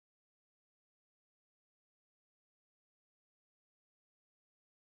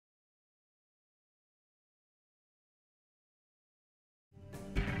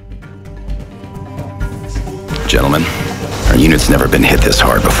Gentlemen, our unit's never been hit this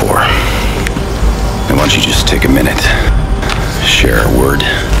hard before. Now, why don't you just take a minute, share a word,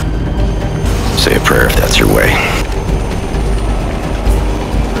 say a prayer if that's your way.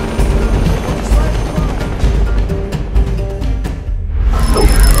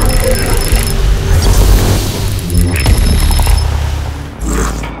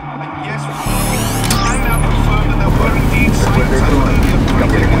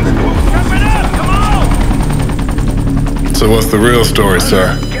 So what's the real story,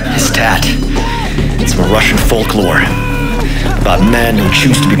 sir? It's that. It's from Russian folklore about men who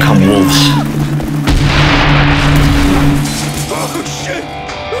choose to become wolves. Oh shit!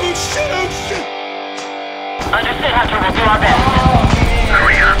 Oh shit! Oh shit! Understood, Hunter. We'll do our best.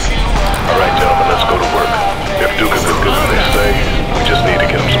 Hurry up. All right, gentlemen, let's go to work. If Duke is as good as they say, we just need to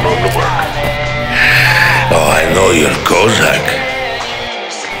get him some room to work. Oh, I know you're Kozak.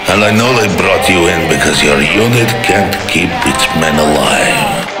 And I know they brought you in because your unit can't keep its men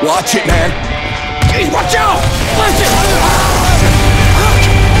alive. Watch it, man! Hey, watch out! Listen!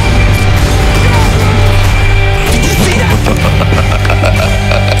 Did you see that?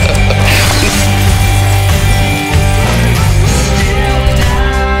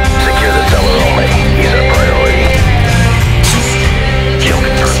 Secure the cellar only. He's our priority. Kill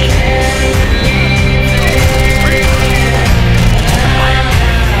confirmed.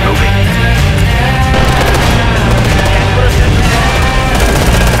 Moving.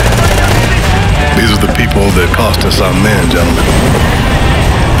 These are the people that cost us our men, gentlemen.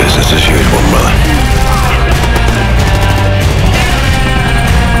 Business as usual, brother.